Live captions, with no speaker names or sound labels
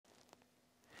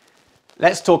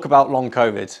Let's talk about long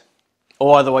COVID,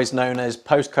 or otherwise known as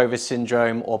post-COVID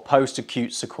syndrome or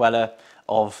post-acute sequelae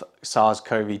of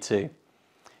SARS-CoV-2.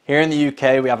 Here in the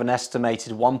UK, we have an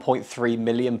estimated 1.3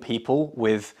 million people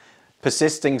with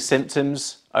persisting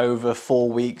symptoms over 4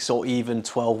 weeks or even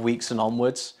 12 weeks and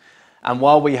onwards. And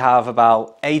while we have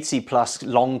about 80 plus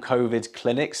long COVID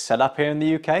clinics set up here in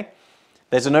the UK,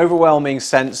 there's an overwhelming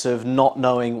sense of not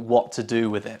knowing what to do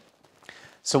with it.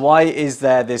 So why is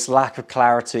there this lack of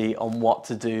clarity on what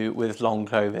to do with long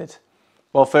COVID?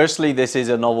 Well, firstly, this is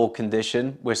a novel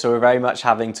condition, so we're very much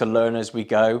having to learn as we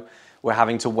go. We're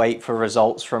having to wait for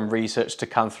results from research to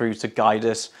come through to guide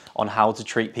us on how to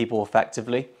treat people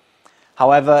effectively.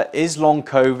 However, is long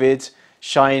COVID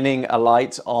shining a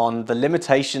light on the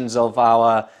limitations of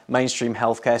our mainstream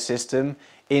healthcare system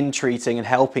in treating and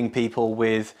helping people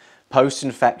with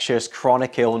post-infectious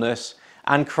chronic illness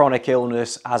and chronic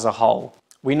illness as a whole?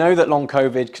 We know that long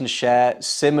COVID can share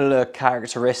similar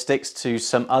characteristics to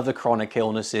some other chronic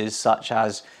illnesses such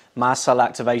as mast cell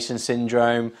activation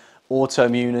syndrome,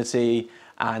 autoimmunity,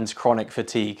 and chronic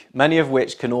fatigue, many of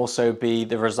which can also be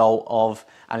the result of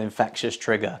an infectious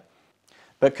trigger.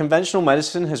 But conventional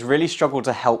medicine has really struggled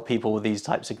to help people with these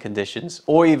types of conditions,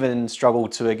 or even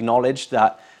struggled to acknowledge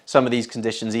that some of these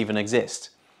conditions even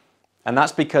exist. And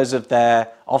that's because of their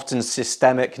often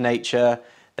systemic nature,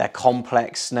 their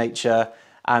complex nature,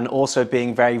 and also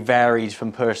being very varied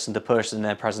from person to person in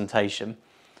their presentation.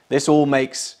 This all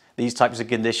makes these types of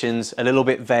conditions a little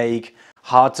bit vague,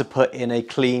 hard to put in a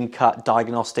clean-cut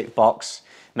diagnostic box,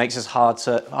 makes it hard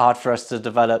for us to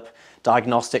develop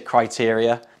diagnostic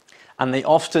criteria, and they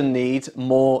often need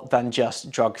more than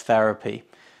just drug therapy.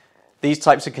 These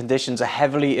types of conditions are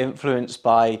heavily influenced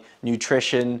by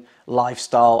nutrition,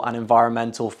 lifestyle, and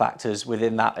environmental factors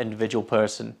within that individual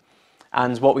person.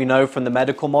 And what we know from the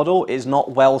medical model is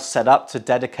not well set up to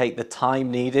dedicate the time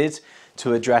needed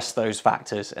to address those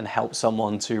factors and help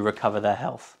someone to recover their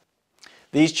health.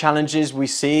 These challenges we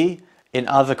see in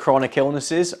other chronic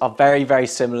illnesses are very, very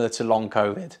similar to long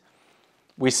COVID.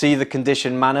 We see the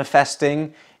condition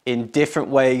manifesting in different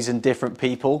ways in different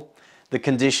people. The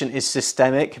condition is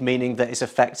systemic, meaning that it's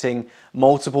affecting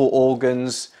multiple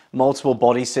organs, multiple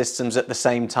body systems at the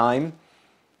same time.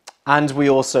 And we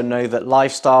also know that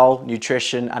lifestyle,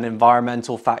 nutrition, and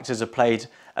environmental factors have played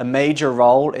a major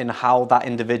role in how that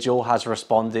individual has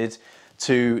responded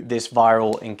to this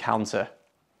viral encounter.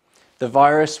 The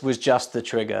virus was just the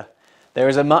trigger. There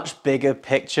is a much bigger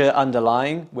picture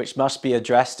underlying, which must be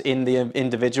addressed in the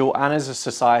individual and as a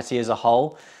society as a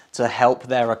whole to help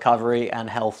their recovery and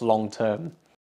health long term.